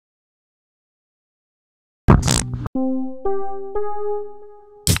I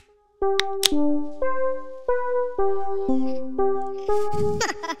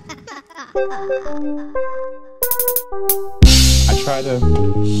try to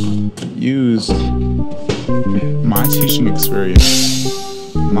use my teaching experience,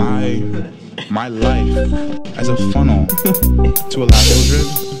 my life as a funnel to allow children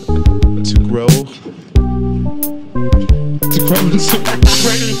to grow into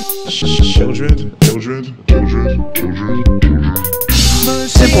great children.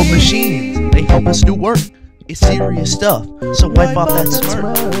 Simple machines, they help us do work. It's serious stuff, so wipe off that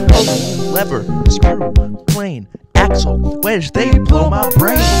smirk. Pulley, lever, screw, plane, axle, wedge, they blow my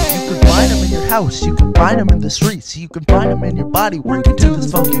brain. You can find them in your house, you can find them in the streets, you can find them in your body working to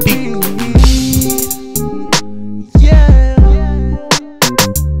this funky beat. Yeah.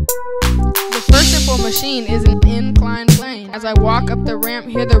 The first simple machine is an inclined plane. As I walk up the ramp,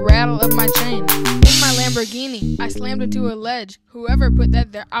 hear the rattle of my chain. In my Lamborghini, I slammed into a ledge. Whoever put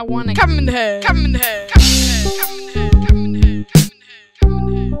that there, I wanna come in the head. Come in the head. Come in the head. Come in the head. Come in the head.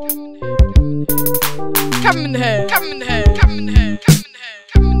 Come in the head. Come in the head. Come in the head. Come in the head. Come in the head. Come in the head. Come in the head.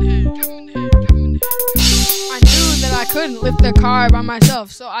 Come in the head. Come in the head. I knew that I couldn't lift the car by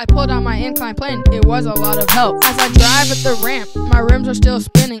myself, so I pulled out my inclined plane. It was a lot of help. As I drive up the ramp, my rims are still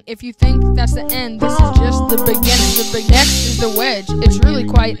spinning. If you think that's the end, this is just the beginning. Next is the wedge. It's really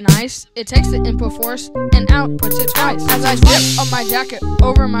quite nice. It takes the input force and outputs it twice. As I zip up my jacket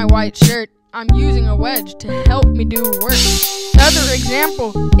over my white shirt, I'm using a wedge to help me do work. Another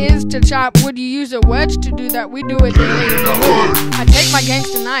example is to chop wood. You use a wedge to do that. We do it daily in the hood. I take my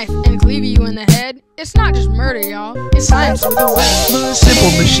gangster knife and cleave you in the head. It's not just murder, y'all. It's science with a wedge.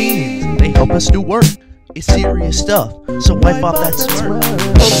 Simple machines, they help us do work. It's serious stuff, so wipe off that smirk.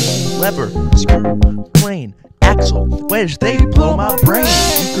 Pulley, lever, screw, plane, axle, wedge, they blow my brain.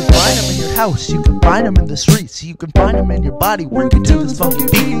 You can find them in your house, you can find them in the streets, you can find them in your body working to this funky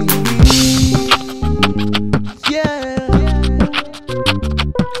beat. Yeah.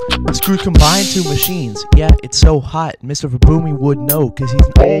 The screw combined two machines, yeah, it's so hot. Mr. Fabunmi would know, cause he's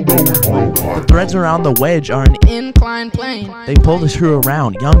an all-knowing robot. The threads around the wedge are an inclined plane. They pull the screw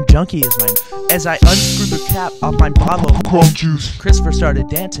around. Young Junkie is my. As I unscrewed the cap off my bottle of plum juice, Christopher started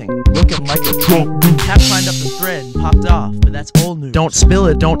dancing, looking like a drunk. Cap climbed up the thread and popped off, but that's old news. Don't spill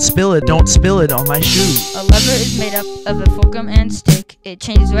it, don't spill it, don't spill it on my shoes. A lever is made up of a fulcrum and stick. It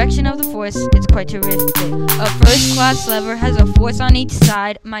changes direction of the force, it's quite terrific. A first-class lever has a force on each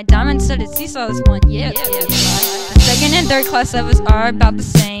side. My diamond-studded seesaw is one, yeah. The second and third class levers are about the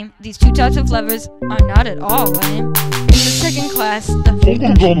same. These two types of levers are not at all lame. In the second class, the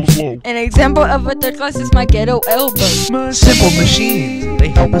fulcrum's on the floor. An example of a third class is my ghetto elbow. Simple machines, they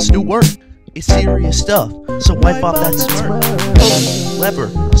help us do work. It's serious stuff, so wipe off that smirk. Pulley, lever,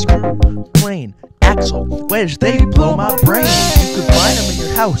 screw, plane, axle, wedge, they blow my brain. You can find them in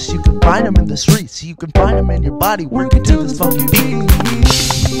your house, you can find them in the streets, you can find them in your body working to this funky beat.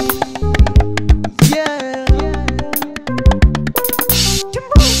 Yeah. To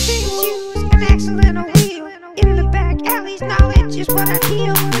move things, use an axle and a wheel. In the back alleys, knowledge is what I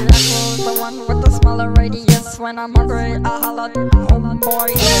feel. The one with the smaller radius. When I'm hungry, I holla, oh boy.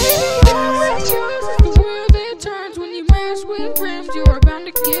 The wheel that turns when you mess with rims, you are bound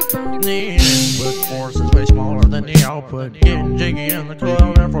to get burned. The input force is way smaller than the output. Getting jiggy in the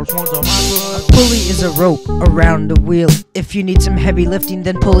club, Air Force One's on my foot. A pulley is a rope around the wheel. If you need some heavy lifting,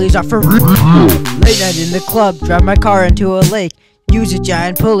 then pulleys are for real. Late night in the club, drive my car into a lake. Use a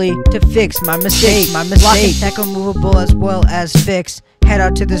giant pulley to fix my mistake. Lock and tackle movable as well as fixed. Head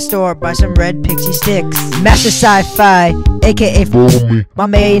out to the store, buy some red pixie sticks. Master Sci-Fi, aka Fabunmi. My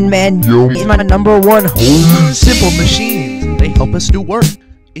main man, Yomi, is my number one homie. Simple machines, they help us do work.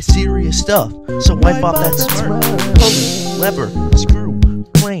 It's serious stuff, so wipe off that smirk. Pulley, lever, screw,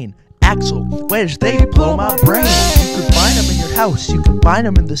 plane, axle, wedge, they blow my brain. You can find them in your house, you can find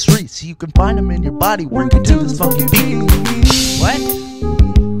them in the streets, you can find them in your body working to this funky beat. What?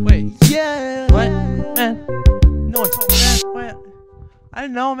 Wait. Yeah. What? Man. No one told me that. What? I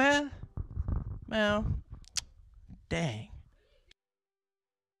didn't know, man. Man. Dang.